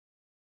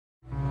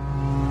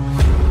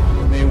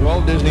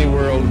Walt Disney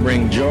World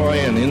bring joy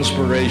and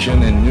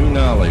inspiration and new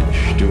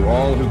knowledge to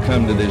all who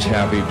come to this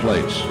happy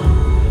place.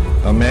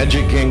 A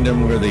magic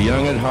kingdom where the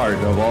young at heart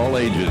of all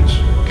ages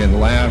can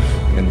laugh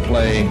and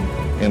play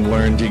and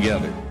learn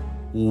together.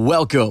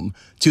 Welcome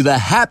to the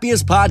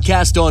happiest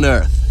podcast on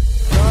earth.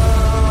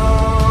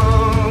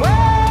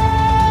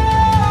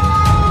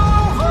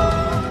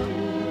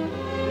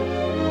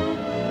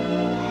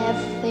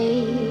 Have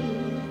faith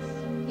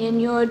in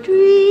your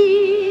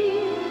dreams,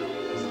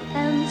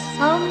 and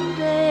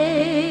someday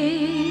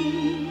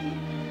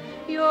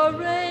your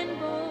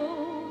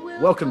rainbow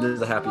will. Welcome to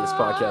the happiest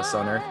podcast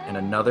on earth and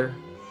another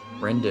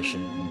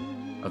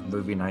rendition of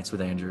Movie Nights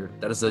with Andrew.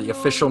 That is the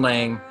official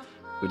name.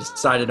 We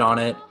decided on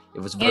it. It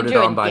was voted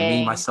on by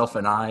me, myself,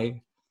 and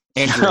I.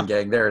 Andrew and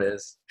Gang. There it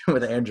is.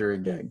 With Andrew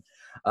and Gang.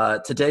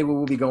 Today we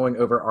will be going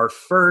over our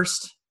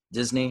first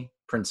Disney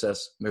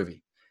princess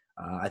movie.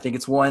 I think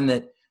it's one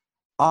that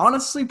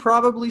honestly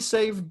probably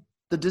saved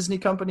the Disney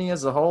company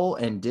as a whole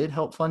and did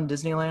help fund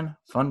Disneyland.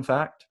 Fun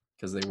fact,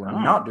 because they were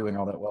not doing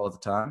all that well at the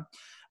time.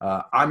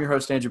 I'm your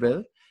host, Andrew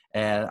Bailey,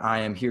 and I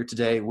am here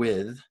today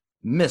with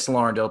Miss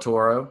Lauren Del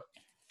Toro.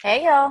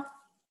 Hey, y'all.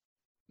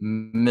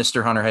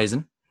 Mr. Hunter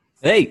Hazen.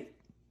 Hey.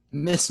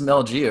 Miss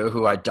Mel Geo,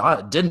 who I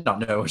did not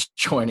know was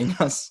joining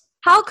us.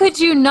 How could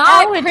you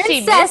not,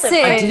 princess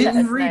it? I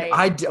didn't read.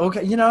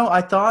 Okay,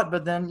 I thought,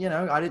 but then,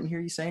 I didn't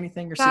hear you say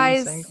anything or see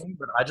you say anything,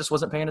 but I just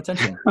wasn't paying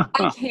attention.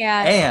 I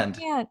can't.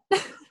 And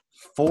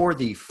for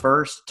the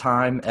first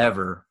time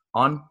ever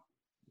on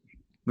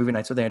Movie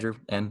Nights with Andrew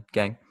and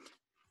Gang,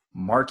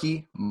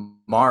 Marky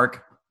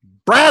Mark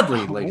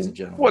Bradley, ladies and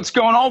gentlemen. What's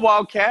going on,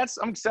 Wildcats?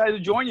 I'm excited to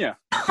join you.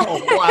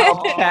 Oh,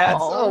 Wildcats.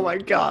 Oh, my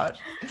God.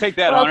 Take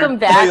that, Welcome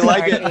Hunter. back,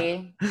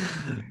 Marky.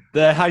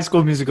 The High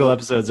School Musical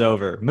episode's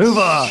over. Move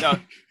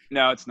on.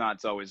 No, it's not.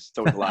 It's always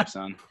live,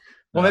 son.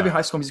 Well, maybe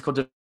High School Musical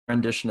did a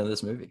rendition of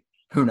this movie.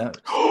 Who knows?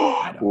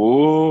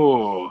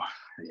 Ooh,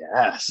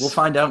 yes. We'll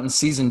find out in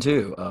season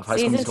 2 of High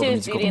School Musical,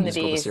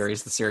 the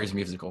series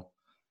musical.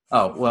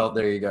 Oh, well,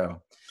 there you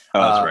go.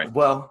 Oh, that's right.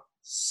 Well,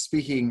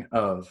 speaking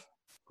of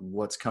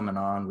what's coming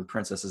on with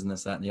princesses and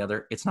this, that, and the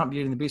other, it's not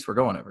Beauty and the Beast we're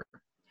going over.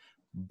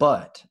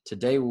 But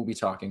today we'll be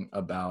talking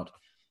about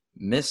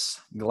Miss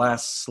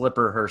Glass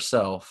Slipper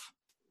herself,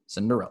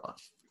 Cinderella.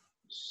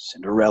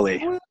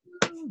 Cinderella.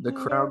 The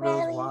crowd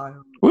goes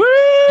wild.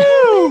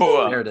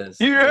 Woo! There it is.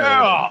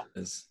 Yeah!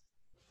 There it is.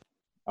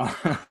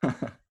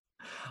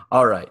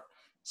 All right.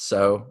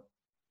 So,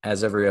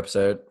 as every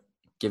episode,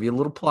 give you a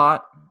little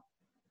plot.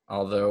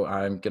 Although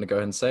I'm going to go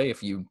ahead and say,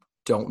 if you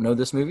don't know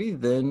this movie,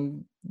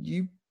 then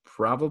you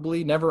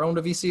probably never owned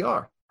a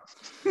VCR.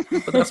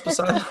 But that's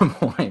beside the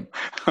point.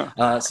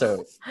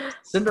 So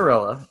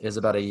Cinderella is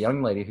about a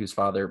young lady whose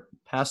father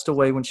passed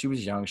away when she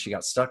was young. She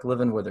got stuck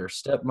living with her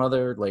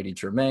stepmother, Lady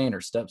Tremaine,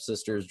 her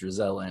stepsisters,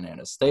 Drizella and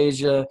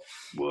Anastasia.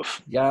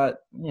 Woof. Got,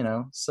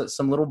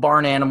 some little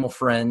barn animal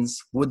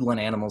friends, woodland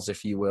animals,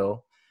 if you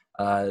will,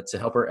 to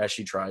help her as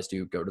she tries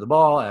to go to the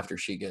ball after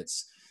she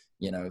gets,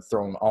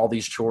 throwing all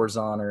these chores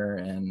on her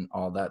and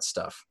all that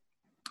stuff.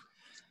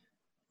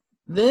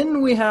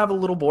 Then we have a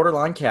little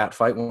borderline cat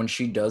fight when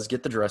she does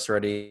get the dress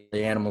ready.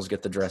 The animals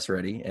get the dress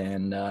ready.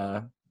 And,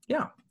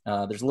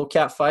 there's a little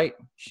cat fight.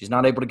 She's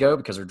not able to go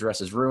because her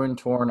dress is ruined,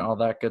 torn, all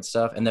that good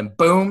stuff. And then,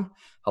 boom,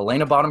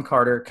 Helena Bonham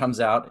Carter comes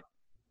out.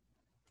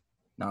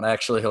 Not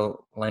actually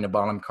Helena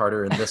Bonham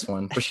Carter in this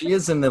one, but she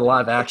is in the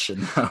live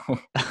action, though.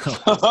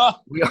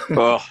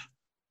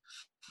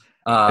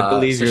 I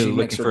believe you're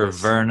looking for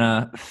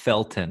Verna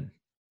Felton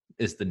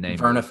is the name.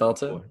 Verna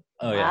Felton?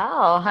 Oh, yeah.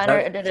 Wow,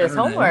 Hunter did his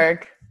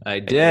homework. I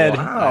did.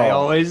 Wow. I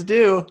always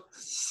do.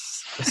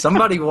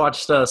 Somebody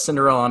watched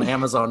Cinderella on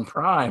Amazon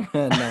Prime.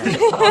 And,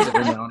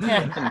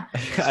 I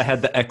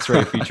had the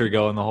X-ray feature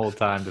going the whole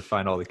time to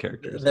find all the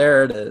characters.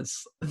 There it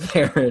is.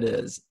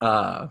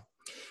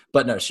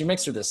 But no, she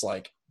makes her this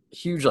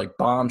huge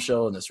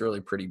bombshell in this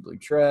really pretty blue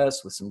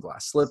dress with some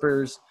glass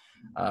slippers.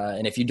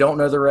 And if you don't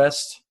know the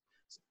rest,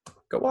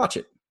 go watch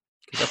it,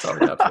 because that's all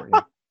we got for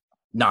you.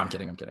 No, I'm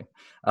kidding.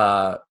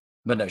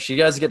 But no, she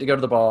does get to go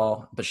to the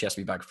ball, but she has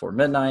to be back before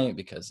midnight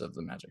because of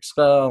the magic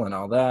spell and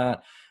all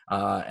that.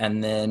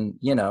 And then,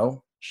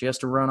 she has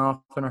to run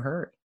off in a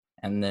hurry.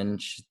 And then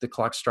the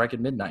clock strike at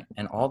midnight,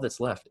 and all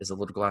that's left is a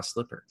little glass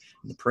slipper.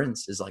 And the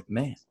prince is like,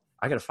 man,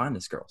 I got to find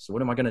this girl. So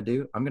what am I going to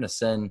do? I'm going to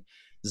send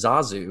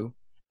Zazu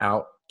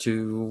out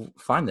to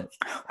find it.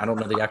 I don't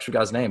know the actual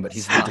guy's name, but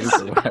he's the duke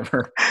or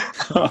whatever.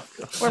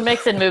 We're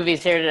mixing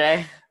movies here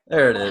today.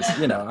 There it is.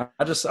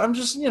 I'm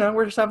just,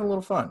 we're just having a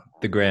little fun.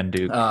 The Grand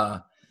Duke.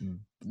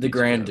 The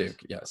Grand Duke,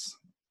 yes.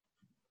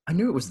 I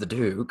knew it was the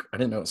Duke. I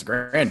didn't know it was the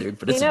Grand Duke,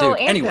 but it's a Duke.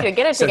 Duke. Andrew, Anyway,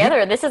 get it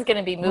together. This is going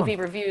to be movie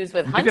reviews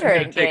with Hunter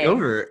and take Gang.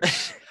 over.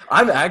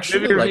 I'm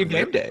actually movie review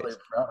game days. Really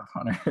proud of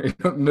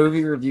Hunter.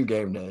 Movie review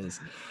game days.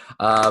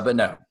 But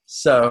no.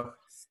 So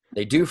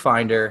they do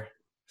find her.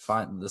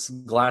 Find this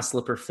glass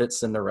slipper fits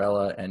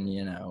Cinderella, and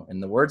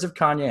in the words of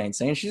Kanye, I ain't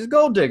saying she's a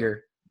gold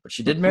digger, but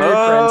she did marry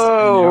a prince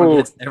and now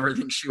gets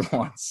everything she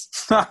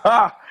wants.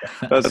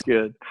 That's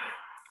good.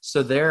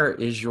 So there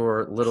is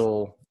your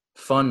little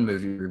fun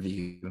movie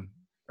review,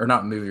 or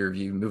not movie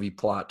review, movie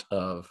plot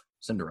of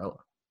Cinderella.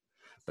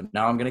 But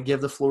now I'm going to give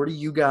the floor to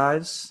you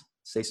guys.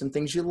 Say some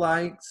things you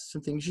like,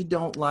 some things you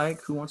don't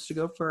like. Who wants to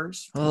go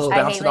first? Just I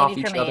bounce hate it off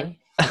Lady each other.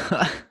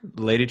 Tremaine.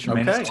 Lady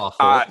Tremaine Okay. is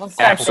awful. We'll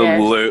start there.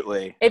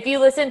 Absolutely. If you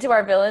listen to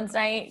our Villains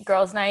Night,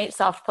 Girls Night,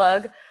 soft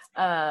plug,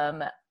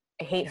 I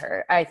hate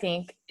her. I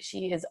think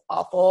she is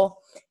awful.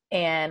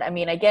 And I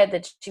mean, I get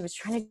that she was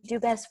trying to do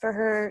best for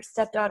her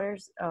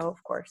stepdaughters. Oh,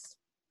 of course.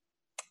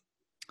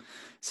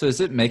 So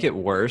does it make it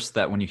worse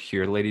that when you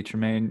hear Lady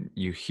Tremaine,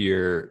 you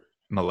hear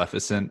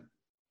Maleficent?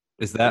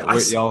 Is that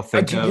what y'all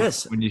think of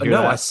yes. when you hear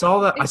No, that? I saw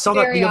that. I It's saw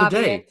that very the other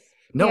day. obvious.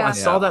 No, Yeah. I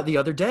saw that the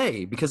other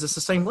day because it's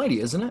the same lady,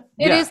 isn't it?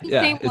 It is the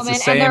same it's woman, the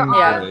same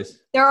and voice.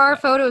 there are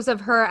photos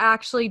of her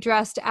actually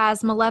dressed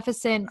as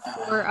Maleficent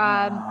for,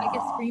 I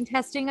guess, screen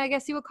testing, I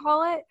guess you would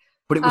call it.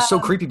 But it was so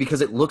creepy because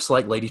it looks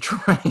like Lady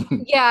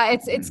Tremaine. Yeah,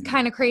 it's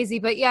kind of crazy,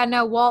 but yeah,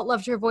 no, Walt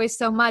loved her voice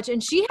so much,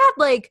 and she had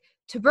like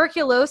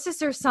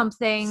tuberculosis or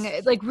something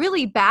like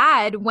really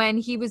bad when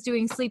he was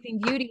doing Sleeping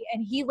Beauty,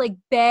 and he like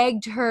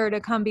begged her to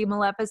come be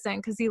Maleficent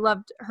because he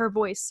loved her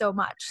voice so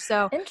much.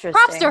 So Interesting.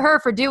 props to her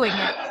for doing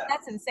it.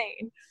 That's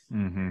insane.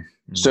 Mm-hmm.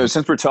 So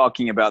since we're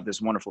talking about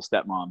this wonderful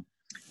stepmom,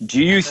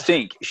 do you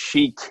think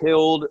she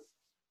killed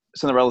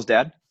Cinderella's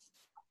dad?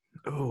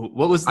 Oh,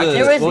 what was the,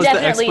 There was what was the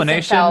definitely some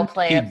explanation? foul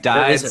play. He There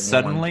died isn't one.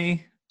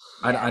 suddenly.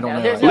 I don't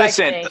know. There's no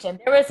Listen, explanation.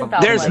 There was some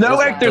foul there's play. no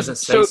That's act- why. there's- Does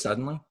it say so-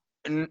 suddenly?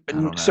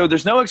 So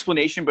there's no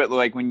explanation, but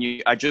like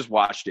I just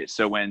watched it.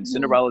 So when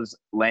Cinderella's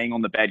laying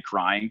on the bed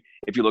crying,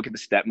 if you look at the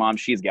stepmom,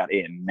 she's got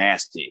a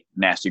nasty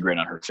grin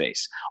on her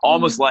face,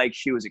 almost like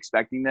she was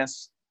expecting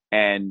this,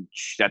 and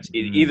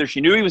either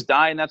she knew he was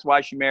dying, that's why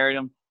she married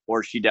him,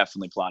 or she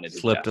definitely plotted his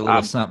Slipped death. a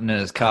little something in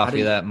his coffee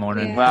did- that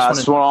morning. Yeah.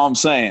 That's what I'm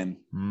saying.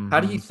 How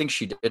do you think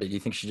she did it? Do you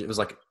think it was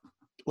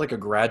like a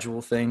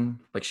gradual thing?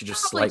 Like she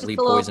just Probably slightly just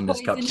a little poisoned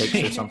his poison.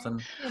 cupcakes or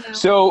something? You know.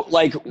 So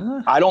like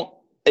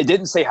it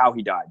didn't say how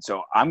he died,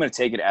 so I'm gonna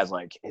take it as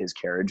like his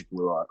carriage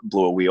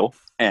blew a wheel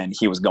and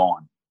he was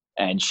gone,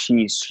 and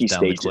she the staged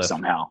it cliff.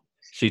 somehow.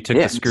 She took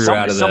Yeah, the screw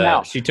out of the.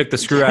 somehow. She took the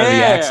screw out of the Yeah.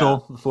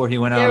 axle before he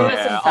went There out. was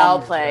Yeah. some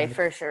foul play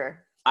for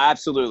sure.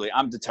 Absolutely,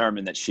 I'm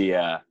determined that she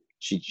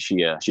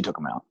took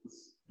him out.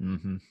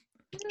 Mm-hmm.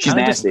 She's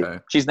Kinda nasty. okay.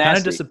 She's Kind of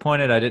nasty.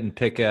 disappointed I didn't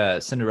pick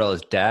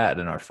Cinderella's dad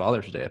in our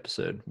Father's Day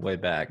episode way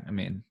back. I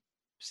mean,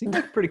 seemed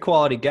like a pretty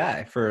quality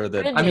guy for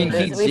the. Good I mean, news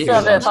he is we did. still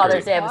have a That's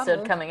Father's great. Day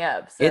episode coming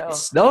up. So.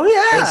 It's Oh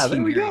yeah, says he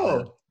there we married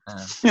go.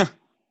 her.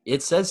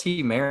 It says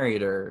he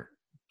married her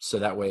so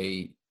that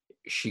way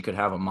she could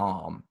have a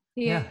mom.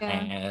 Yeah.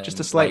 And Just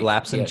a slight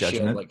lapse in she had,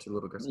 judgment. like 2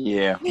 little girls.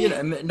 Yeah. You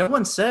know, no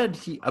one said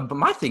he. But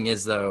my thing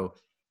is though,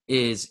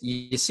 is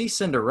you see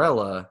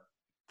Cinderella,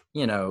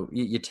 you know,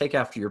 you take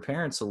after your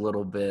parents a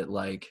little bit.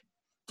 Like,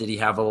 did he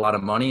have a lot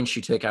of money and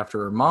she took after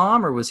her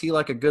mom, or was he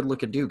like a good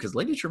looking dude? Because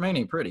Lady Tremaine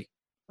ain't pretty.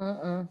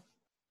 Mm-mm.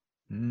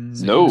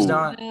 So No. he was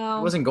not. No.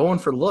 He wasn't going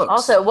for looks.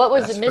 Also, what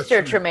was That's for Mr.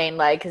 sure. Tremaine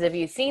like? Because have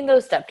you seen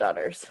those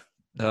stepdaughters?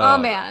 Oh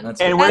man. That's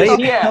And what- where's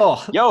They- he at?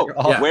 Oh, Yo,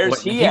 yeah, where's what-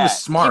 he at? was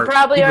smart. She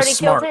probably He was already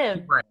killed smart. him.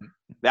 He ran.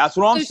 That's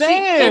what I'm So she-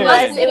 saying.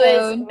 Unless it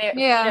was,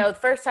 Yeah. you know, the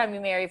first time you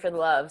marry for the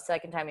love,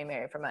 second time you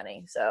marry for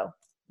money. So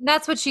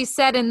That's what she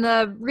said in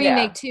the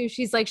remake Yeah. too.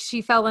 She's like,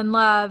 she fell in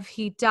love,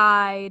 he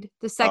died.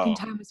 The second Oh.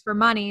 time was for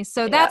money.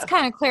 So Yeah. that's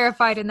kind of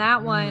clarified in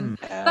that one.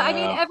 But I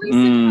mean, every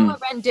Mm. Cinderella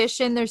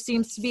rendition, there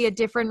seems to be a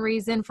different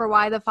reason for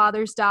why the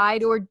fathers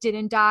died or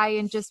didn't die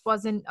and just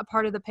wasn't a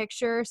part of the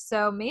picture.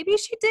 So maybe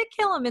she did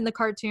kill him in the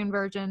cartoon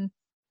version.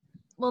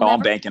 We'll Oh, I'm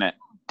never- banking it.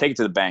 Take it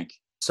to the bank.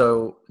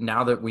 So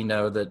now that we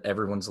know that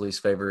everyone's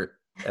least favorite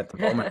at the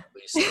moment, at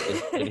least,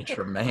 is Lady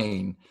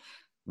Tremaine,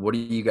 what do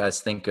you guys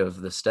think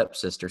of the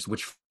stepsisters?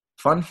 Which,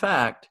 fun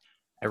fact,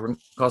 everyone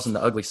calls them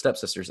the ugly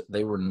stepsisters.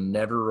 They were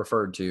never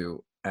referred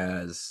to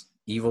as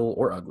evil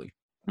or ugly.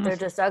 they're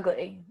just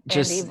ugly. and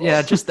Just evil.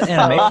 yeah, just the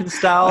animation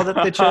style that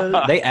they chose.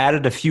 They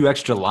added a few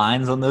extra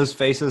lines on those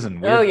faces and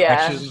weird Oh, yeah.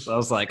 expressions. I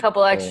was A like,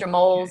 couple extra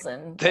moles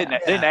and They're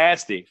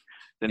nasty.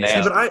 They're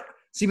Yeah.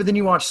 nasty. But then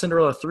you watch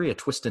Cinderella 3, A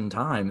Twist in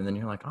Time, and then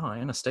you're like, oh,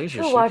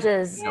 Anastasia. who she-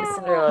 watches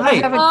Cinderella?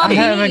 Hey, I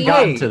haven't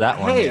gotten to that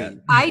one hey, yet.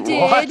 I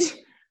did. What?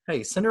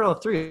 Hey, Cinderella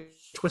 3,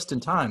 Twist in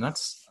Time.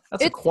 That's a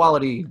It's-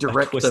 quality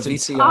direct to Twist in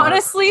VCR.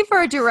 Honestly,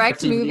 for a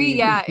direct TV. movie,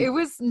 yeah, it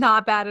was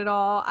not bad at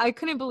all. I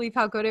couldn't believe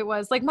how good it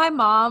was. Like, my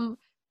mom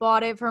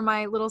bought it for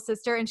my little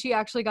sister, and she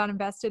actually got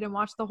invested and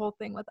watched the whole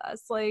thing with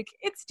us. Like,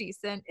 it's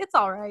decent. It's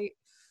all right.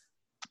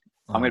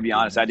 I'm going to be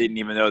honest. I didn't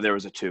even know there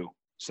was a 2.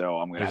 So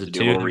I'm going to There's have to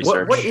a do 2? a little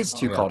research. What is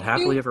 2 Yeah. called?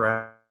 Happily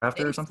Ever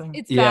After or something?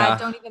 It's Yeah. bad.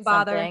 Don't even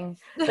bother. Something.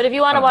 But if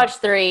you want to watch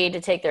 3 to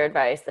take their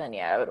advice, then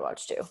yeah, I would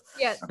watch 2.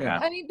 Yeah. Okay.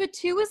 I mean, but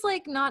 2 is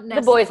like not The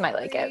necessary. boys might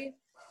like it.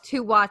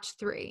 To watch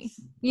 3.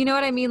 You know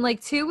what I mean?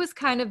 Like 2 was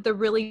kind of the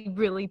really,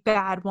 really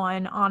bad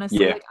one,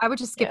 honestly. Yeah. Like, I would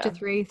just skip to Yeah.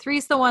 3. 3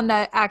 is the one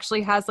that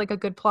actually has like a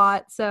good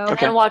plot. So And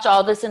then watch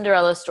all the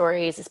Cinderella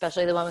stories,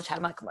 especially the one with Chad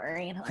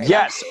McMurray. And Hilary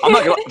Yes. I'm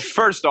not going to.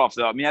 First off,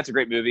 though, I mean, that's a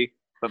great movie,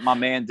 but my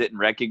man didn't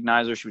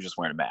recognize her. She was just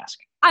wearing a mask.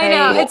 I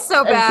know, Hey, it's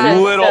so it's bad.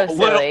 so Little,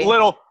 silly.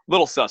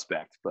 little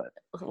suspect, but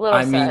Little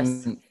I sus.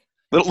 mean,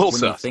 little when you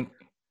sus. think,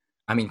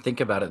 I mean,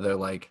 think about it though.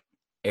 Like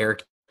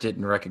Eric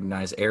didn't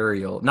recognize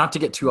Ariel. Not to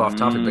get too off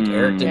topic, but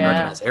Eric didn't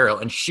recognize Ariel,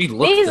 and she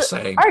looked the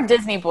same. Our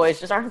Disney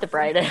boys just aren't the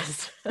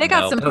brightest. They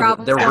got some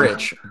problems. They're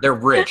rich. They're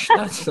rich.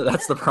 That's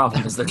the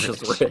problem. Is they're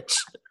just rich.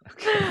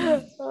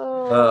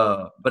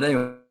 But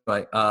anyway,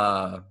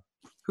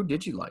 who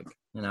did you like?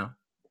 You know,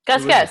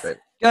 Gus.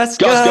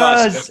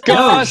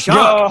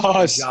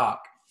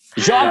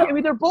 Jacques, I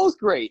mean, they're both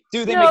great.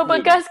 Dude,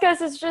 but Gus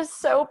is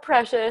just so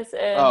precious.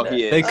 And,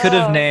 he is. They could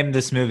have named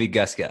this movie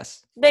Gus.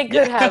 They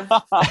could have.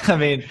 I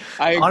mean,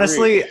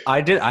 honestly,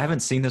 I haven't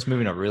seen this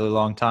movie in a really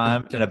long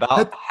time. And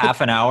about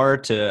half an hour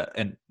to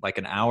an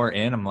hour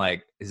in, I'm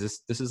like,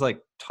 this is like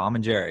Tom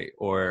and Jerry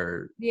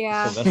or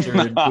Sylvester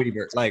and Tweety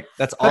Bird. Like,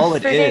 that's all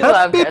it is.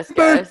 Love Gus.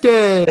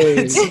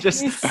 It's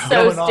just He's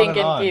so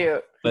stinking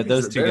cute. But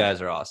those two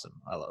guys are awesome.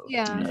 I love it.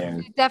 Yeah,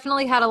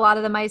 definitely had a lot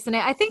of the mice in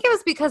it. I think it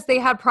was because they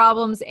had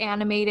problems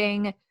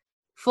animating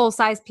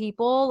full-size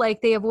people.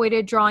 Like, they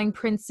avoided drawing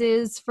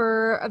princes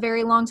for a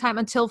very long time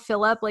until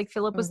Philip. Like,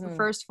 Philip was the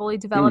first fully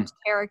developed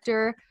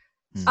character.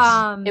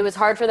 It was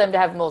hard for them to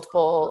have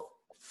multiple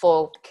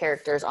full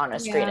characters on a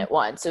screen at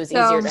once. So it was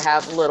easier to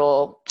have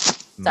little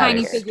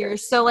tiny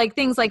figures. So like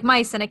things like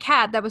mice and a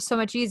cat, that was so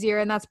much easier.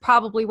 And that's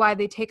probably why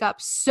they take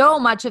up so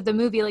much of the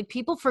movie. Like,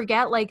 people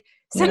forget, like,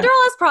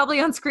 Cinderella's probably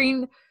on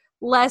screen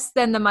less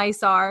than the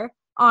mice are,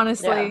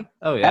 honestly. Yeah.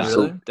 Oh, yeah,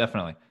 absolutely. Really?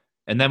 Definitely.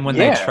 And then when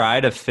they try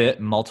to fit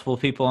multiple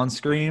people on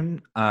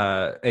screen,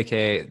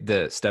 aka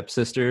the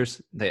stepsisters,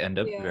 they end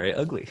up very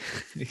ugly.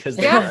 Because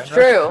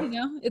true. You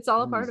know, it's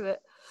all a part of it.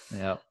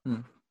 Yeah.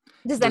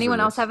 Does anyone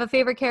else have a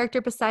favorite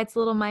character besides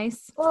Little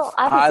Mice? Well,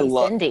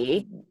 obviously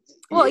Cindy.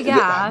 Well,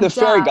 yeah, the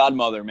fairy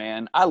godmother,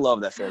 man. I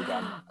love that fairy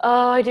godmother.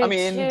 Oh, I do. I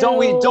mean, too.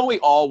 don't we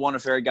all want a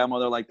fairy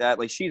godmother like that?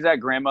 Like, she's that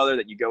grandmother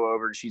that you go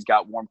over and she's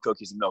got warm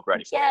cookies and milk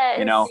ready for you.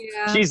 You know,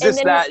 she's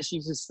just that. She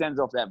just sends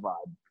off that vibe.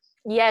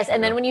 Yes,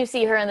 and then when you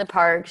see her in the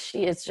park,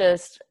 she is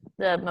just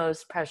the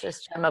most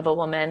precious gem of a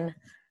woman.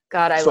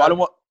 God, I don't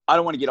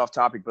want to get off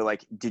topic, but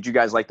like, did you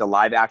guys like the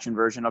live action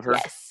version of her?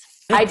 Yes.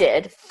 I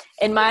did.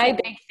 And my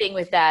big thing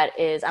with that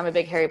is I'm a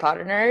big Harry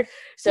Potter nerd.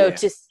 So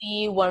to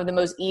see one of the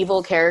most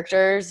evil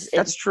characters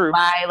in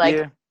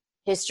my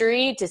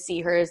history, to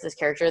see her as this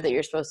character that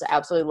you're supposed to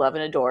absolutely love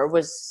and adore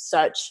was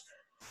such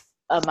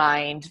a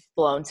mind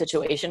blown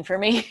situation for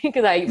me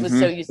because I was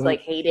so used to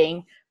like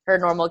hating her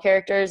normal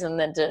characters, and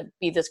then to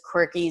be this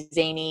quirky,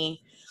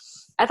 zany.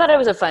 I thought it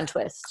was a fun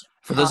twist.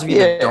 For those of you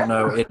that don't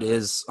know, it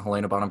is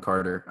Helena Bonham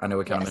Carter. I know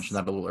we kind of mentioned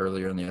that a little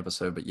earlier in the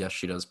episode, but yes,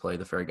 she does play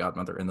the fairy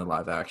godmother in the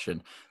live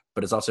action.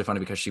 But it's also funny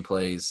because she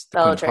plays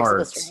the Queen of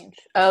Hearts.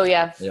 Oh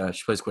yeah, yeah,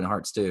 she plays Queen of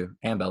Hearts too,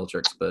 and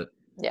Bellatrix. But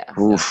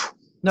oof.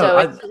 No,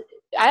 so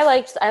I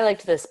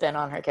liked the spin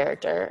on her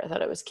character. I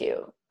thought it was cute.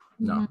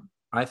 No,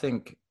 I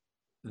think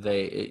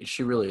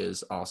she really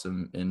is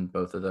awesome in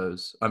both of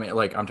those. I mean,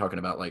 like, I'm talking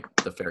about like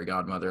the fairy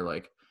godmother,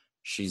 like.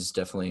 She's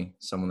definitely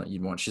someone that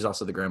you'd want. She's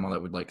also the grandma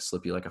that would like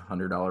slip you like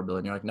 $100 bill,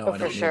 and you're like, no, I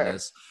don't need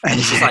this. And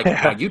she's like,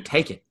 no, you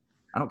take it.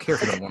 I don't care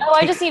if you don't want it. Oh,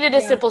 I just needed a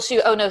simple shoe.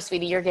 Oh no,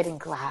 sweetie, you're getting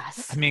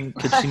glass. I mean,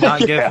 could she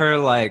not give her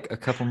like a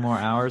couple more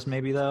hours,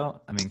 maybe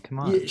though? I mean, come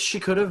on. Yeah, she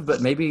could have,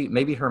 but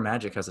maybe her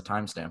magic has a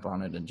timestamp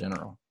on it in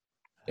general.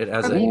 It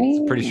has it's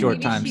a pretty short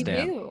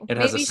timestamp. It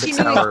has a 6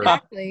 hour.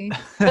 Exactly.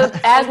 So,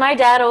 as my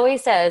dad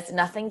always says,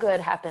 nothing good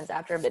happens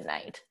after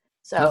midnight.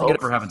 So nothing good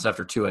ever happens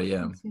after 2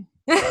 a.m.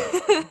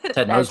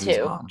 Ted Mosby's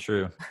mom.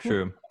 True.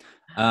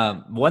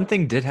 One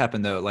thing did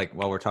happen though, like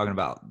while we're talking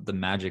about the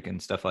magic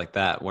and stuff like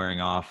that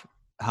wearing off,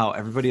 how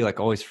everybody like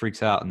always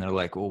freaks out and they're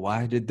like, well,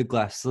 why did the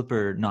glass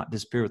slipper not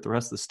disappear with the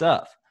rest of the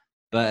stuff?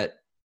 But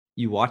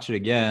you watch it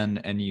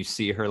again and you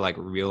see her like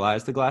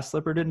realize the glass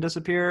slipper didn't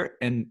disappear,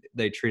 and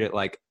they treat it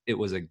like it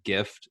was a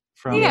gift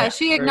from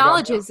she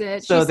acknowledges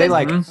it. So they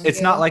like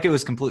it's not like it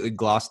was completely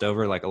glossed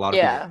over like a lot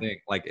of people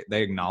think. Like,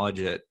 they acknowledge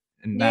it.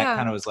 And that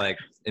kind of was like,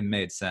 it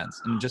made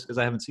sense. And just because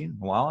I haven't seen it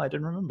in a while, I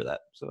didn't remember that.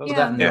 So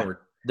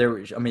there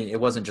were, I mean,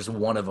 it wasn't just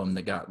one of them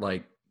that got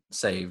like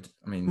saved.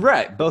 I mean,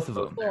 right, both of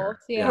them.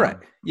 Right,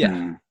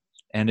 yeah.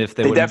 And if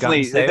they would have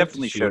gotten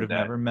saved, she would have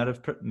never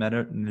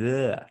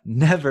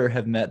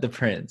have met the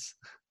prince.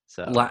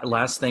 So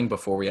last thing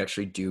before we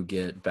actually do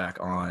get back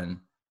on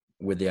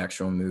with the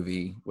actual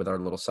movie with our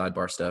little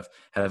sidebar stuff,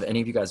 have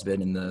any of you guys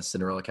been in the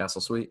Cinderella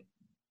Castle suite?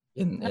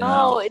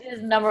 No, it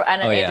is number.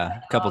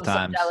 A couple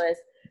times. So jealous.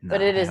 But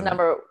it is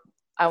number.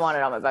 I want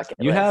it on my bucket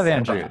list. You have,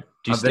 Andrew.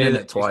 Do you stay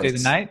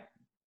the night?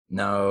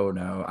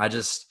 No. I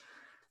just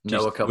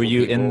know a couple. Were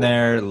you people. in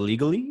there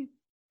legally?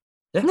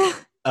 Yeah.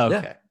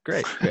 Okay.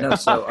 Great. No,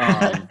 so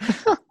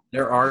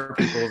there are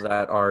people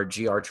that are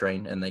GR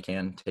trained and they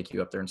can take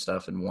you up there and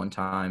stuff. And one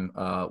time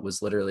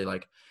was literally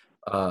like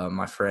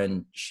my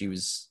friend. It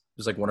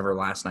was like one of her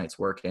last nights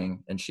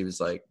working, and she was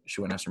like, she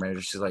went and asked her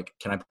manager, she's like,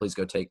 can I please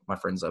go take my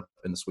friends up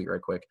in the suite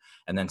right quick?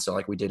 And then so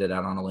like we did it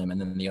out on a limb,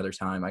 and then the other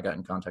time I got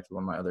in contact with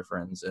one of my other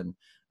friends, and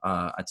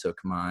I took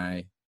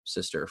my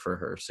sister for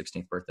her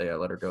 16th birthday. I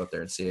let her go up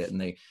there and see it, and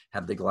they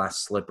had the glass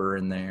slipper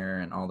in there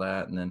and all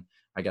that. And then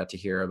I got to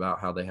hear about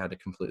how they had to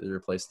completely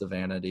replace the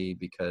vanity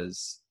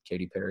because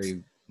Katy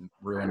Perry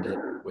ruined it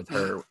with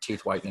her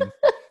teeth whitening.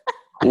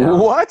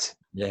 What?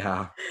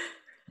 Yeah.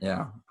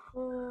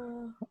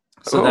 Uh,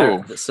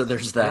 So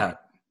there's that.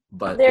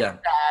 But There's yeah.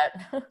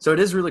 that. So it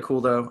is really cool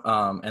though.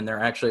 And there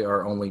actually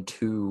are only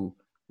 2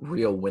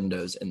 real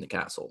windows in the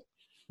castle.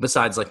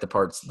 Besides like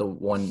the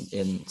one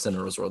in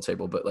Cinderella's Royal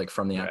Table, but like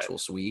from the actual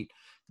suite,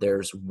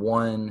 there's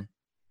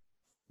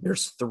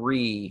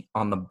 3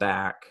 on the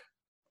back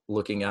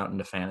looking out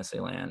into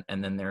Fantasyland,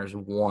 and then there's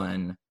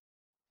one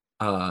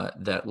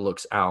that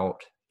looks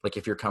out, like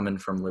if you're coming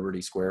from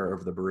Liberty Square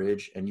over the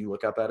bridge and you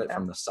look up at it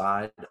from the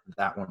side,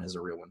 that one is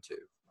a real one too.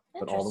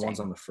 But all the ones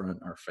on the front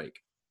are fake.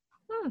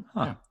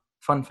 Yeah.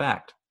 Fun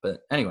fact.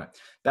 But anyway,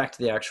 back to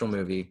the actual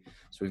movie.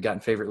 So we've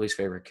gotten favorite, least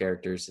favorite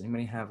characters.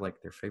 Anybody have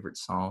like their favorite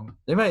song?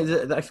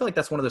 I feel like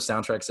that's one of those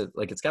soundtracks that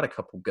like it's got a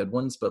couple good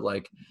ones, but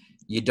like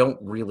you don't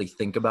really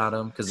think about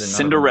them because they're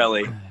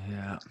Cinderella.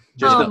 Yeah.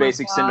 Just the my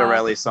basic God.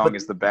 Cinderella song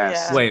is the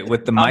best. Yeah. Wait,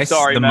 with the I'm mice,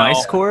 sorry, the Mel.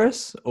 mice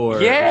chorus,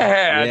 or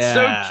Yeah, it's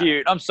so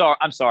cute.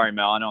 I'm sorry,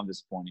 Mel. I know I'm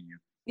disappointing you.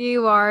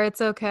 You are.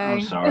 It's okay.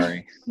 I'm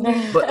sorry.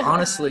 But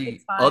honestly,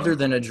 It's fine. other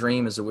than A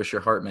Dream is a Wish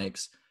Your Heart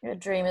Makes, Your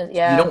dream is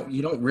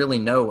you don't really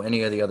know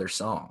any of the other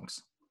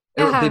songs.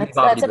 Yeah, Bibbidi that's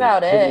Bobbidi Boo.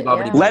 about Bibbidi it,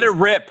 Bobbidi yeah. Boo. Let it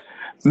rip.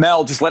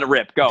 Mel, just let it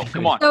rip. Go.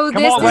 Come on. So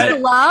Come this on, let is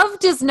it. love.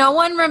 Does no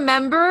one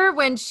remember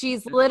when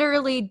she's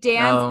literally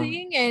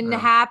dancing and No.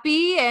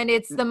 happy, and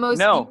it's the most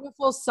No.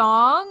 beautiful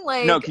song?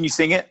 Like, No, can you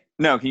sing it?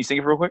 No, can you sing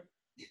it real quick?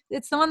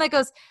 it's the one that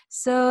goes,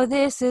 "So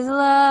this is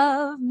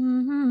love."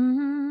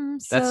 Mm-hmm.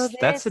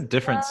 That's a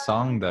different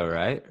song though,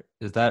 right?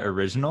 Is that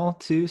original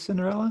to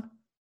Cinderella?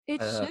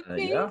 It should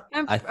be. yeah.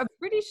 I'm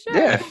pretty sure.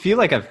 Yeah. I feel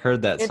like I've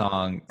heard that It's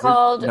song.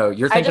 called. No,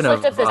 you're I just thinking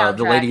looked of up the soundtrack,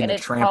 the Lady in and the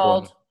it's Tramp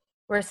called one.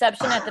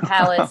 "Reception at the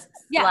Palace"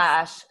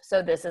 Yes.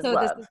 So this is So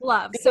love. this is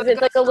love. Because So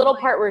it's like a goes little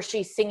like- part where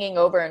she's singing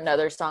over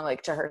another song,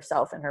 like to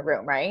herself in her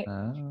room, right?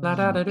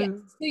 Yes.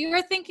 So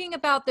you're thinking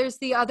about there's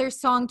the other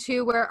song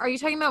too. Where are you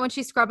talking about when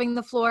she's scrubbing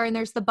the floor and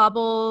there's the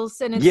bubbles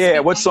and it's Yeah, Sweet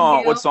what song?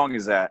 Nightingale? What song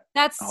is that?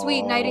 That's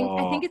Sweet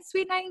Nightingale. I think it's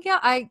Sweet Nightingale.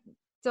 I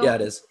don't Yeah,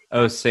 it is.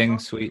 Oh, Sing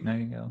Sweet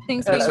Nightingale.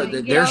 think So Sweet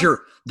Nightingale.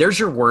 there's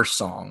your worst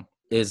song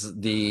is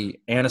the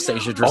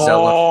Anastasia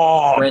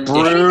Drizella. Oh,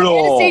 rendition.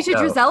 brutal. Anastasia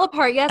No. Drizella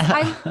part. Yes, I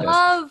Yes.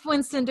 love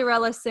when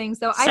Cinderella sings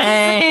though.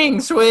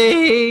 Sing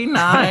Sweet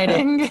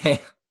Nightingale.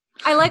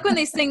 I like when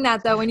they sing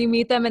that though. When you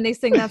meet them and they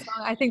sing that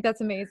song, I think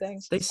that's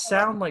amazing. They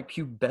sound like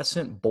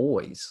pubescent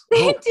boys.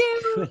 They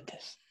do.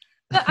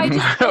 But I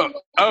just love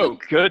Oh,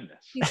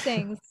 goodness. he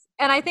sings.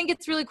 And I think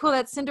it's really cool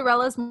that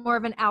Cinderella is more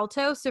of an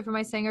alto. So for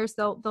my singers,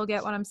 they'll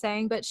get what I'm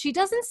saying. But she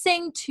doesn't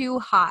sing too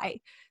high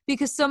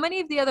because so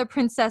many of the other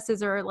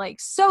princesses are like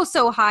so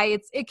high.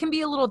 It can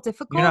be a little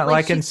difficult. You're not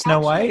Like, liking she's Snow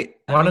actually- White?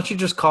 Why don't you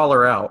just call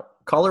her out?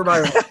 Call her by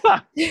her.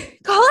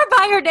 Call her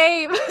by her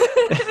name.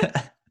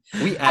 We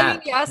I mean,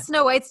 act. yeah,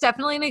 Snow White's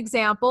definitely an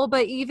example,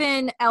 but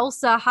even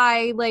Elsa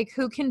high, like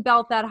who can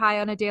belt that high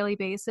on a daily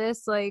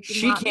basis? Like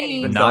She not can't me.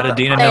 even Not belt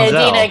Adina that high.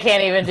 Menzel. Dina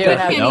can't even do it.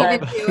 Can't Nope.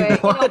 even do it. You know,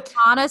 What?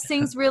 Anna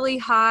sings really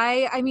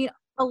high. I mean,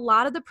 a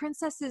lot of the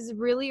princesses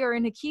really are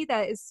in a key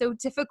that is so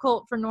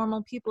difficult for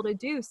normal people to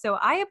do. So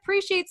I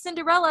appreciate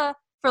Cinderella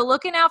for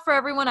looking out for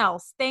everyone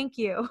else. Thank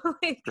you.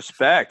 Like,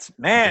 Respect.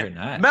 Man, Very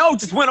nice. Mel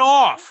just went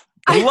off.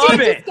 I Love did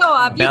it. just go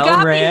up. You Bell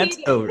got rant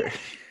me. over.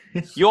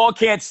 You all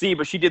can't see,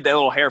 but she did that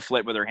little hair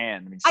flip with her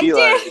hand. I mean,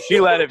 I she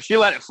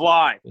let it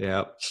fly.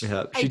 Yep.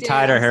 I She did.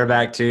 tied her hair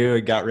back too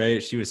and got ready.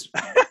 She was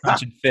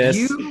punching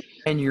fists. You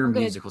and your I'm good.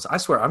 musicals. I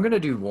swear, I'm gonna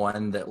do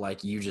one that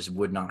like you just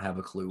would not have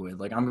a clue with.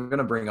 Like I'm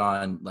gonna bring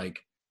on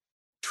like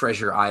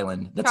Treasure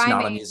Island. That's Try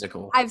not a me.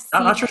 musical. I've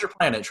Not seen Treasure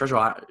Planet. Treasure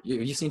Island.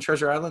 You seen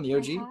Treasure Island, the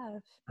OG? I have.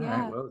 All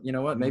Yeah. right. Well, you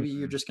know what? Maybe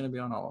you're just gonna be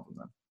on all of them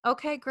then.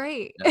 Okay,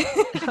 great.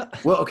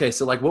 Well, okay.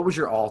 So like, what was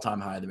your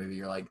all-time high of the movie?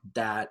 You're like,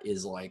 that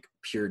is like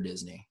pure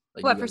Disney.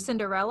 Like, What you for guys-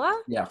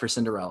 Cinderella? Yeah, for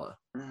Cinderella.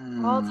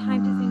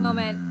 All-time Disney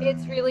moment.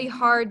 It's really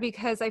hard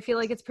because I feel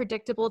like it's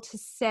predictable to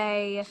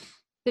say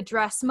the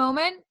dress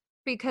moment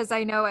because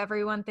I know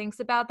everyone thinks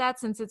about that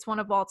since it's one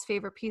of Walt's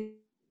favorite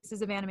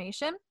pieces of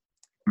animation.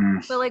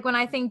 Mm. But like when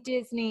I think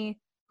Disney,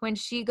 when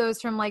she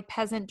goes from like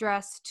peasant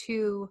dress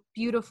to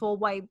beautiful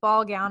white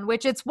ball gown,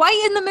 which it's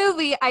white in the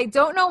movie. I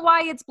don't know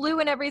why it's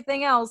blue and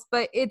everything else,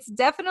 but it's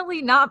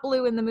definitely not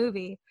blue in the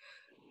movie.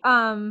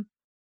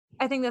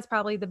 I think that's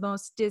probably the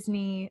most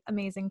Disney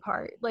amazing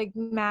part, like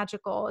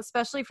magical,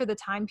 especially for the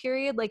time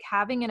period, like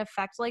having an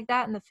effect like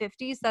that in the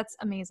 50s. That's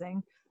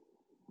amazing.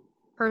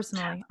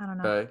 Personally, I don't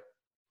know. Okay.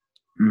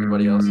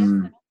 Anybody else?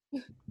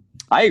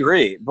 I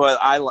agree, but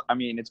I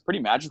mean, it's pretty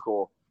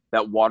magical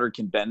that water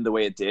can bend the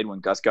way it did when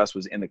Gus Gus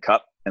was in the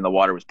cup and the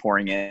water was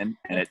pouring in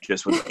and it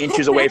just was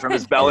inches away from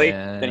his belly.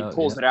 Yeah, Then he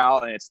pulls it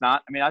out and it's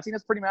not. I mean, I think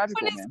that's pretty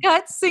magical, When his man.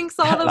 gut sinks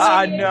all the way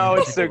I in. know,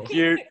 it's so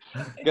cute.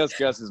 Gus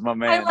Gus is my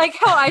man. I like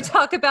how I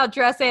talk about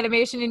dress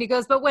animation and he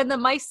goes, but when the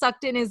mice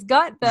sucked in his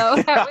gut though,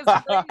 that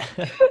was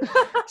great.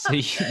 So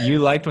you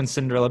liked when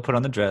Cinderella put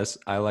on the dress.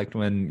 I liked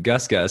when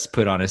Gus Gus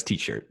put on his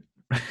t-shirt.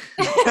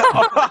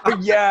 Oh,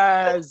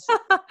 yes.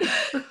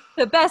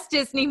 The best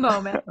Disney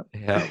moment.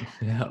 Yeah.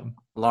 Yeah.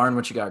 Lauren,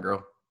 what you got,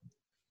 girl?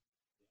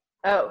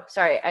 Oh,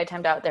 sorry, I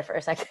timed out there for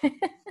a second.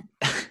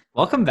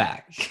 Welcome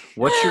back.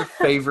 What's your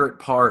favorite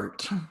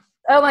part?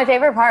 Oh, my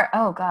favorite part.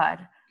 Oh God.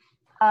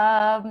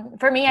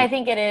 For me, I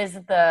think it is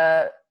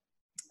the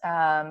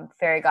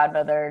fairy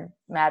godmother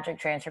magic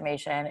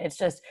transformation. It's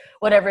just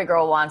what every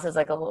girl wants is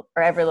like or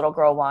every little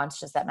girl wants,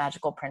 just that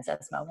magical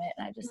princess moment.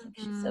 And I just think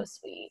she's so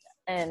sweet.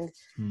 And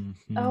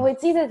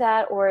it's either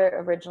that or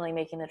originally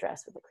making the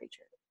dress with the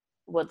creature,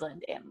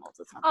 woodland animals.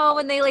 It's not Oh,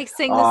 when they like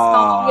sing the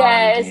song.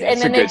 yes, yeah,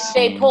 and then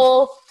they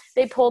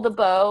pull the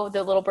bow.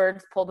 The little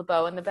birds pull the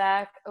bow in the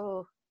back.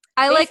 Oh.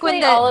 I like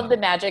when all of the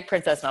magic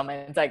princess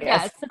moments, I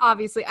guess. Yes,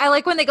 obviously. I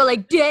like when they go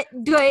like, do it.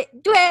 Do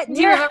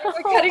you remember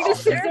cutting the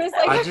scissors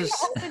like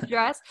across the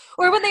dress?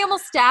 Or when they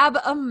almost stab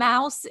a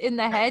mouse in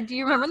the head. Do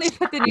you remember when they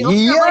put the needle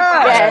through like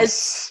that?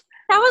 Yes.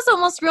 That was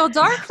almost real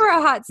dark for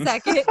a hot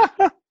second.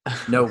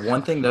 No,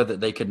 one thing though that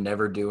they could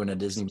never do in a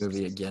Disney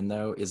movie again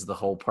though is the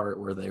whole part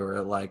where they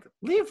were like,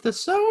 leave the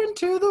sewing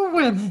to the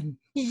women.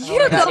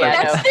 You go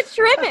next to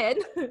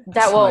trimming.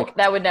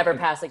 That would never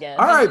pass again.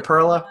 All right,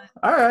 Perla.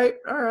 All right.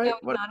 That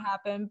would not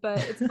happen, but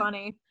it's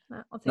funny.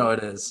 No, it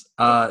is.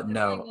 No.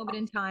 No.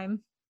 In time.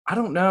 I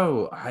don't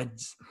know. I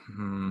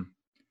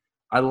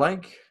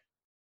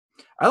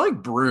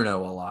like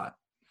Bruno a lot.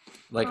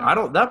 Like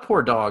that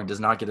poor dog does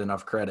not get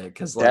enough credit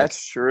because like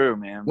That's true,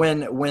 man.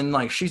 when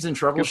like she's in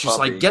trouble, Good she's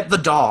puppy. like, get the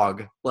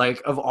dog.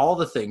 Like of all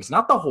the things,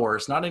 not the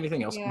horse, not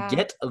anything else. Yeah.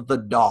 Get the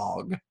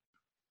dog.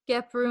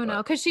 Get Bruno.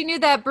 Because she knew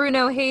that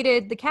Bruno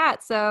hated the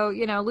cat. So,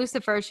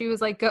 Lucifer, she was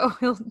like, go,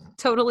 he'll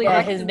totally Yeah,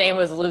 wreck his some- name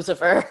was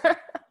Lucifer.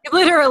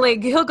 Literally,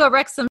 he'll go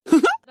wreck some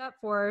up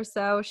for her.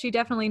 So she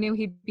definitely knew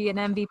he'd be an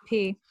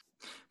MVP.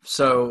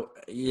 So,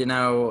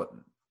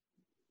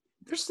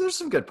 there's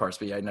some good parts,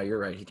 but yeah, no, you're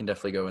right. He can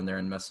definitely go in there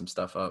and mess some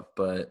stuff up.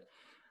 But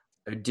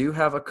I do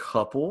have a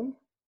couple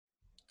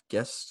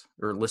guest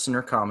or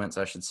listener comments,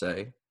 I should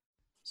say.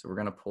 So we're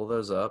gonna pull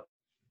those up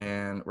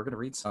and we're gonna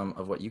read some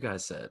of what you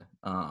guys said.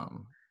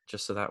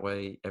 Just so that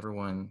way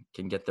everyone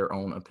can get their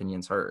own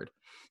opinions heard.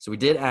 So we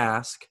did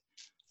ask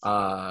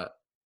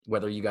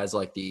whether you guys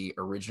like the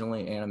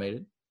originally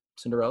animated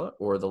Cinderella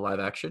or the live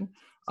action.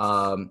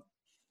 An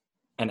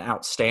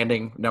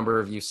outstanding number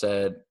of you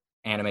said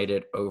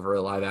animated over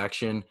a live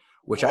action,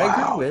 which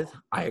Wow.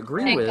 I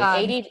agree Thank with. God.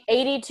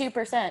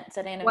 82%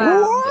 said animated.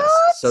 Wow. Yes.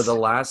 So the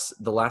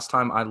last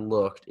time I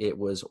looked, it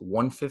was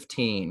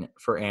 115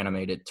 for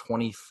animated,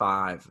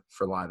 25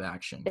 for live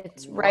action.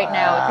 It's right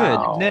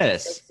now.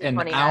 Goodness. It's An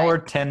 29. hour,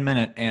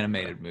 10-minute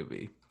animated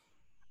movie.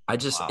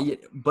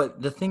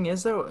 But the thing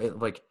is though,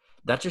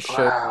 that just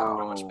shows how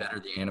much better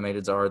the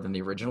animateds are than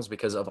the originals,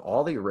 because of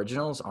all the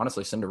originals,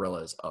 honestly,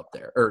 Cinderella is up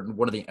there, or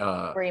one of the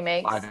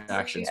Remakes. live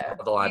actions. Yeah.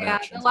 The live Yeah,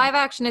 actions. the live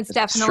action, it's It's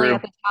definitely true.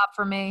 at the top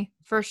for me,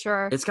 for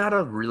sure. It's got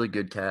a really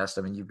good cast.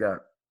 I mean, you've got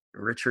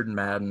Richard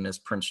Madden as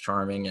Prince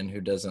Charming, and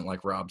who doesn't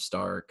like Rob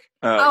Stark?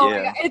 Oh yeah.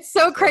 my God, it's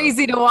so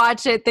crazy to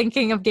watch it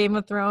thinking of Game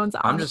of Thrones.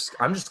 I'm just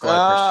glad Prince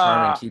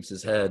Charming keeps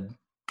his head.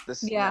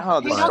 Yeah. No,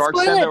 Hey, the don't Starks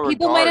spoil send it. their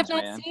People might have regards,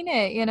 not man. seen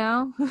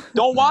it,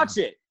 Don't watch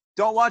it.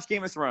 Don't watch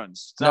Game of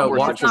Thrones. It's not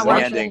worth it for not the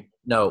worth ending.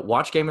 No,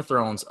 watch Game of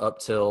Thrones up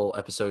till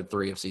episode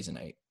 3 of season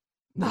 8.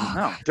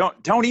 No,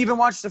 don't even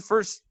watch the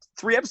first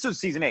 3 episodes of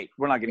season 8.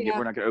 We're not gonna Yeah.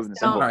 open this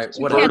Don't. up. All right, It's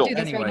We whatever. can't brutal.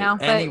 do this right now,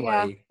 but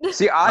yeah.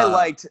 See, I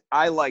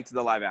Uh, liked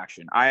the live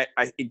action.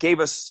 It gave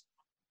us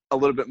a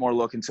little bit more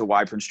look into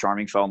why Prince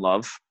Charming fell in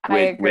love I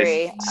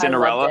agree. with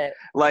Cinderella. I loved it.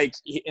 Like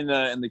in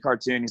the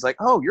cartoon, he's like,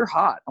 "Oh, you're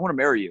hot. I want to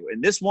marry you."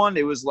 And this one,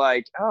 it was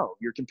like, "Oh,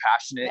 you're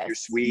compassionate. Yes. You're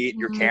sweet.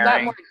 You're Mhm. We got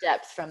caring." more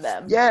depth from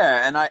them.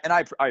 Yeah, and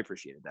I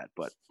appreciated that.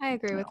 But I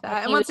agree with No. that.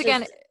 And He once was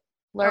again, just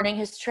learning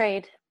his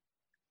trade.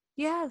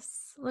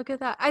 yes, look at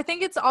that. I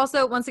think it's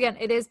also, once again,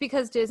 it is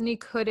because Disney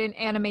couldn't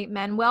animate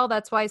men well.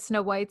 That's why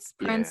Snow White's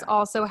prince Yeah.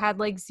 also had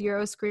like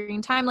 0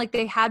 screen time. Like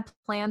they had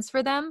plans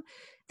for them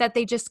that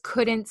they just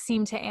couldn't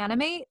seem to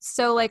animate.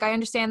 So like I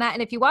understand that.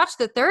 And if you watch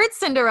the third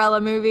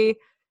Cinderella movie,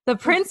 the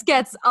prince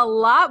gets a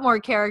lot more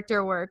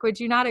character work. Would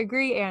you not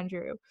agree,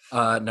 Andrew?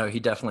 No, he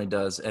definitely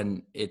does.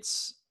 And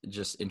it's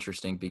just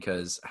interesting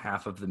because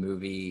half of the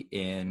movie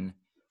in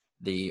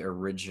the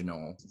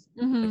original,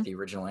 Mhm. like the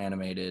original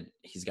animated,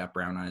 he's got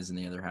brown eyes, and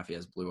the other half he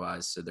has blue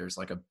eyes. So there's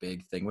like a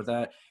big thing with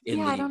that. In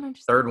Yeah, I the don't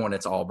understand. third one,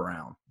 it's all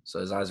brown. So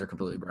his eyes are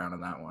completely brown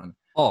in that one.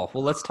 Oh,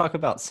 well, let's talk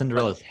about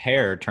Cinderella's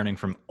hair turning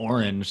from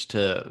orange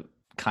to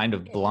kind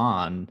of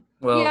blonde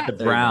Well, Yeah. to there you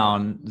go.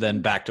 brown,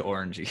 then back to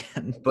orange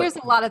again. But There's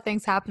a lot of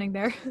things happening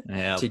there.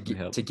 Yeah. to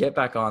get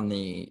back on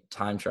the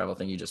time travel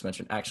thing you just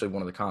mentioned, actually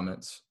one of the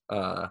comments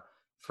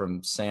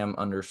from Sam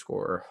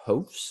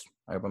 _Hofs,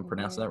 I hope I'm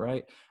pronouncing that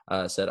right,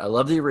 said, "I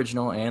love the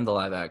original and the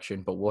live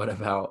action, but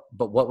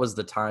what was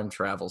the time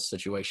travel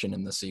situation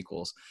in the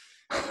sequels?"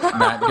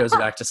 That goes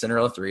back to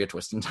Cinderella 3, A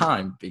Twist in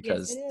Time,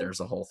 because Yes, it is. there's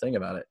a whole thing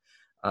about it.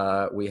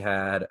 We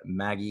had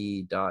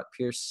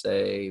Maggie.Pierce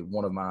say,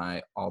 one of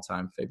my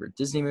all-time favorite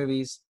Disney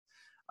movies.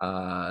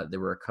 There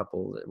were a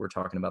couple that were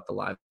talking about the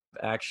live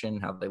action,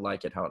 how they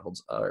like it, how it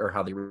holds or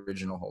how the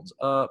original holds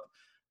up.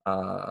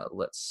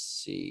 Let's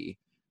see.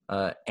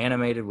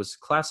 Animated was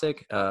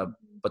classic,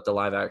 but the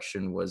live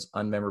action was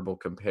unmemorable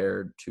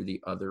compared to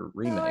the other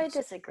remakes. No, I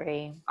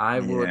disagree. I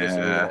would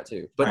disagree with that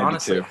too. But I do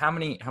honestly, too. how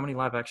many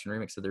live action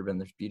remakes have there been?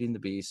 There's Beauty and the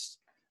Beast.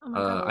 Oh my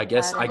God. I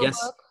guess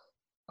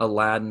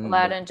Aladdin.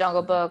 Aladdin,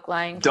 Jungle Book,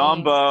 Lion King.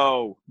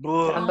 Dumbo.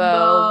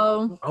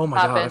 Dumbo. Oh my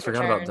God, I Poppins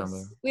forgot about Returns.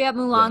 Dumbo. We have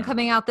Mulan Yeah.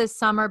 coming out this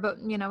summer, but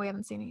we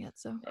haven't seen it yet.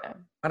 So Yeah.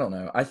 I don't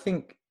know. I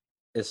think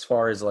as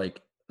far as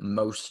like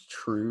most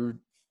true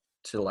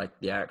to like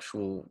the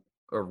actual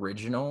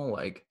original,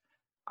 like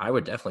I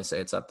would definitely say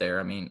it's up there.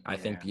 I mean, I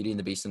think Beauty and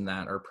the Beast and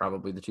that are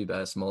probably the two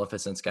best.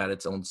 Maleficent's got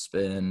its own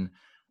spin.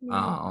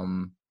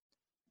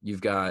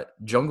 You've got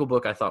Jungle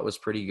Book, I thought was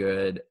pretty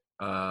good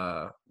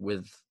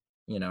with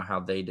how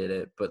they did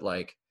it, but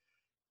like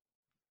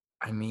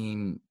I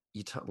mean,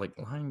 you talk like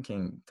Lion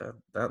King,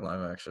 that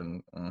live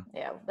action.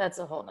 Yeah, that's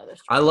a whole nother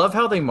story. I love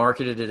how they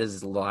marketed it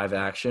as live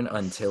action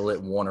until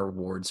it won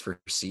awards for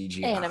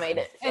CGI.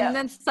 Animated. and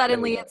then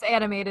suddenly it's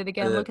animated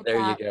again. Look at there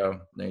that. you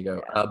go. There you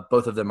go. Yeah.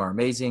 Both of them are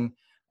amazing.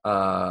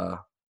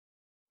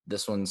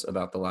 This one's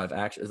about the live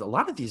action. A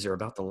lot of these are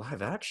about the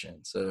live action.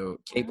 So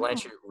Kate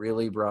Blanchett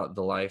really brought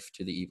the life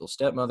to the evil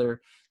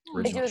stepmother.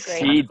 I do agree.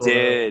 She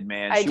did,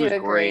 man. I She do was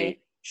agree. great.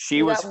 She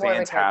You was got more of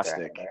a character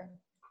fantastic. out of her.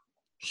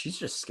 She's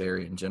just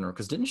scary in general.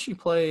 Because didn't she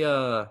play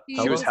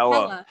She was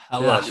Hella.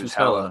 Yeah, She she was was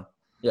Hella. Hella.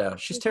 Yeah,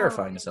 she's She's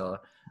terrifying Hella.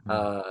 as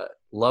Hella.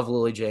 Love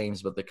Lily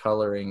James, but the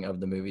coloring of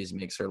the movies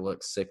makes her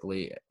look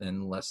sickly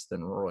and less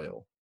than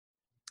royal.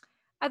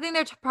 I think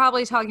they're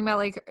probably talking about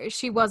like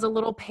she was a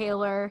little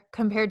paler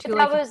compared to But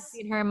like that you've was-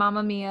 seen her in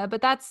Mamma Mia,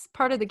 but that's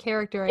part of the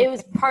character. I It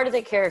was think. part of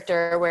the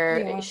character where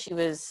Yeah. she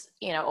was,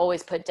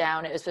 always put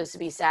down. It was supposed to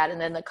be sad, and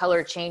then the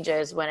color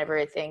changes when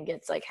everything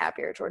gets like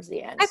happier towards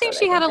the end. I think So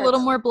she had a little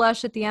that's- more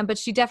blush at the end, but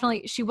she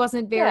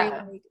wasn't very.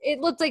 Yeah. Like,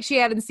 it looked like she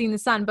hadn't seen the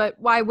sun, but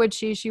why would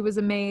she? She was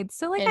a maid,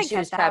 so like And I she get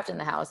was that. trapped in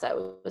the house. That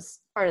was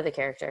part of the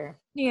character.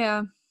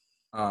 Yeah,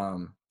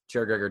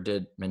 Jared Greger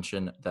did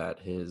mention that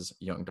his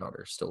young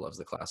daughter still loves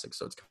the classics,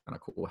 so it's kind of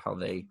cool how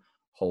they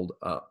hold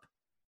up.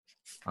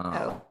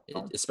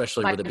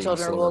 Especially My with it being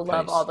children slower will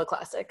love pace. all the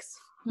classics.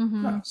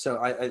 hmm Yeah, so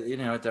I it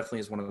definitely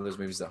is one of those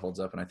movies that holds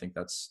up, and I think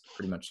that's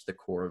pretty much the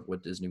core of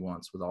what Disney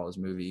wants with all his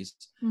movies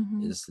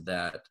hmm is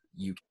that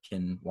you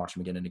can watch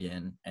them again and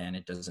again, and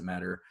it doesn't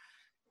matter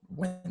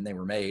when they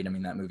were made. I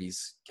mean, that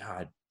movie's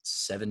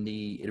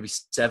 70. It'll be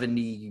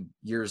 70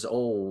 years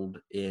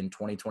old in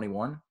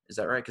 2021. Is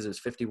that right? Because it was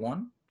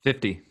 51.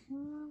 50.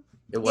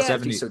 It was Yeah.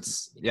 50, so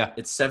it's Yeah.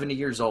 it's 70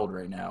 years old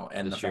right now,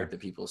 and This the year. fact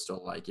that people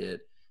still like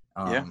it.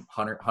 Yeah.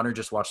 Hunter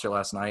just watched it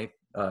last night.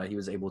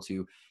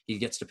 He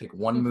gets to pick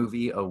one Mhm.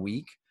 movie a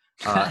week,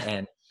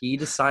 and he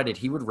decided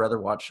he would rather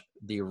watch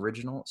the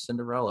original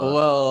Cinderella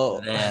Well,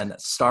 than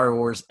Star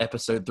Wars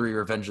Episode 3: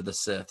 Revenge of the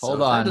Sith. So Hold if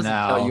that on doesn't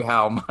now. tell you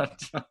how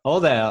much.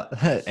 hold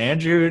out.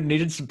 Andrew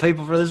needed some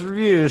people for this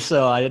review,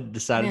 so I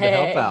decided to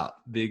help Hey.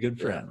 out, be a good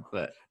friend.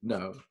 But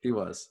No, he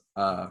was.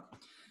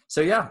 So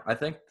yeah, I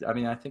think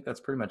that's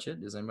pretty much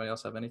it. Does anybody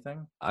else have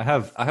anything? I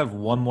have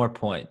one more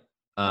point.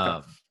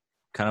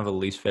 Kind of a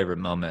least favorite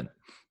moment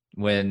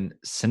when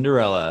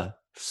Cinderella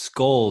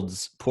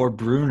scolds poor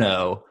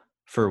Bruno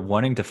for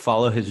wanting to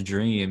follow his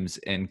dreams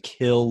and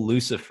kill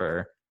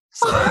Lucifer.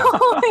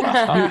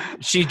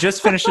 She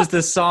just finishes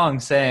this song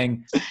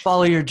saying,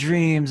 "Follow your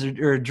dreams,"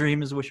 or "A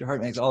dream is what your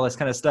heart makes," all this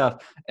kind of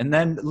stuff. And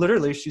then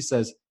literally she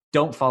says,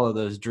 "Don't follow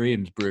those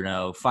dreams,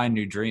 Bruno. Find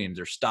new dreams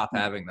or stop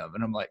having them."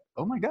 And I'm like,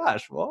 oh my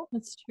gosh, well,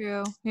 That's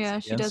true. Yeah,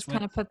 she Jen does Smith.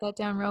 kind of put that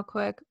down real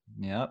quick.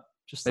 yep.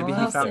 Just Maybe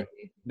throwing he it out there.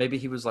 Maybe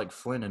he was like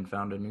Flynn and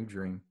found a new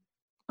dream.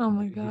 Oh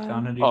my He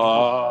found a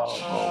god.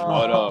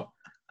 new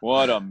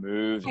What a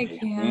movie. I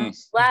can't.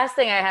 Last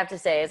thing I have to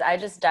say is I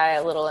just die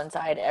a little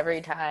inside every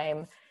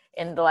time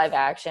in the live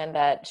action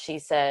that she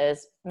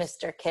says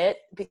Mr. Kit,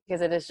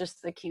 because it is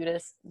just the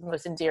cutest,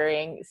 most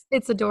endearing.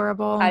 It's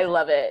adorable. I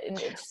love it. And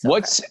it's so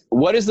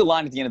What is the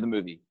line at the end of the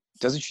movie?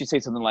 Doesn't she say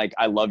something like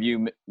 "I love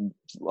you,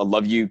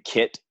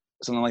 Kit,"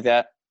 something like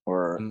that?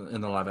 Or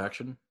In the live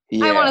action.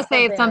 yeah, I want to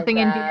say it's something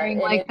that. endearing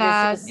And like it was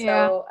that. just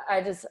Yeah.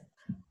 so,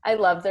 I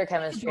love their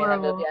chemistry in that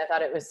Adorable. movie. I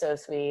thought it was so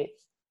sweet.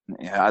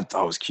 yeah, I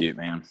thought it was cute,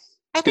 man.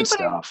 I It's good think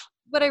stuff.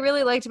 what I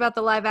really liked about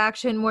the live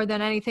action more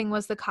than anything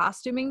was the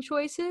costuming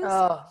choices.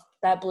 Oh,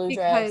 that blue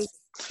dress.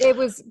 because it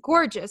was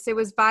gorgeous. It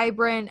was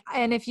vibrant.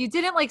 And if you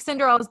didn't like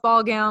Cinderella's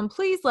ball gown,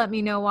 please let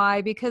me know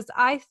why, because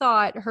I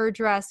thought her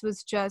dress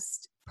was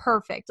just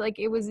perfect. Like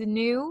it was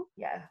new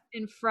Yeah.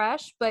 and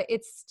fresh, but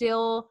it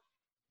still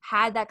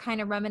had that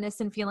kind of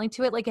reminiscent feeling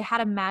to it. Like it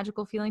had a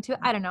magical feeling to it.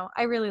 I don't know.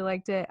 I really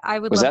liked it. I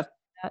would Was love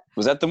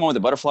that the one with the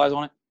butterflies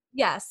on it?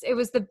 Yes, it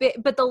was the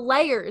bit, but the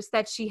layers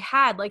that she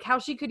had, like how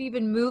she could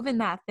even move in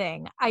that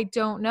thing, I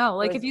don't know.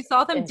 Like was if you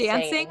saw them insane.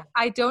 dancing,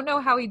 I don't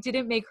know how he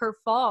didn't make her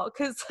fall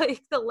because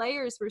like the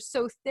layers were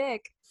so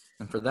thick.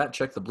 And for that,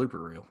 check the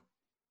blooper reel.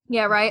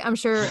 Yeah, right. I'm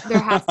sure there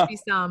has to be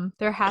some.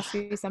 There has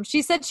to be some.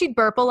 She said she'd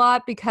burp a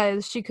lot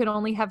because she could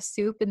only have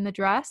soup in the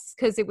dress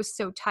because it was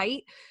so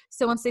tight.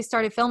 So once they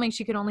started filming,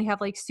 she could only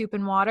have like soup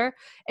and water,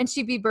 and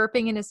she'd be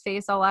burping in his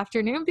face all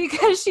afternoon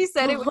because she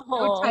said it was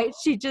so tight.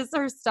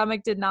 Her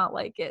stomach did not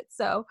like it.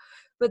 So,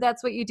 but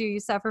that's what you do. You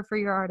suffer for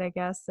your art, I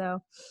guess.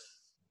 So.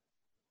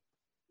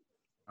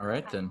 All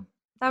right, then.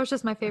 That was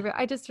just my favorite.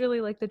 I just really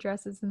like the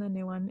dresses in the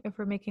new one, if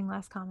we're making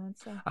last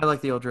comments. So. I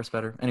like the old dress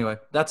better. Anyway,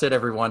 that's it,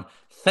 everyone.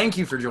 Thank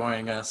you for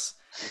joining us.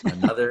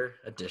 Another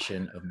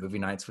edition of Movie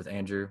Nights with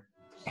Andrew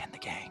and the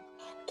gang.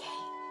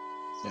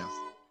 Yeah.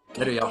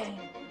 Later, y'all.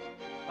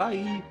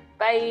 Bye.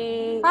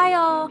 Bye. Bye,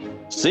 y'all.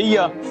 See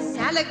ya.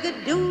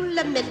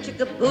 Salagadoola,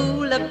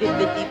 metricaboola,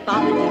 bibbidi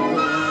bobbidi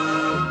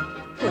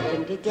boo. Put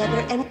them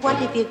together and what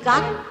have you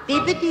got?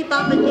 Bibbidi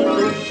bobbidi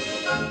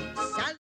boo.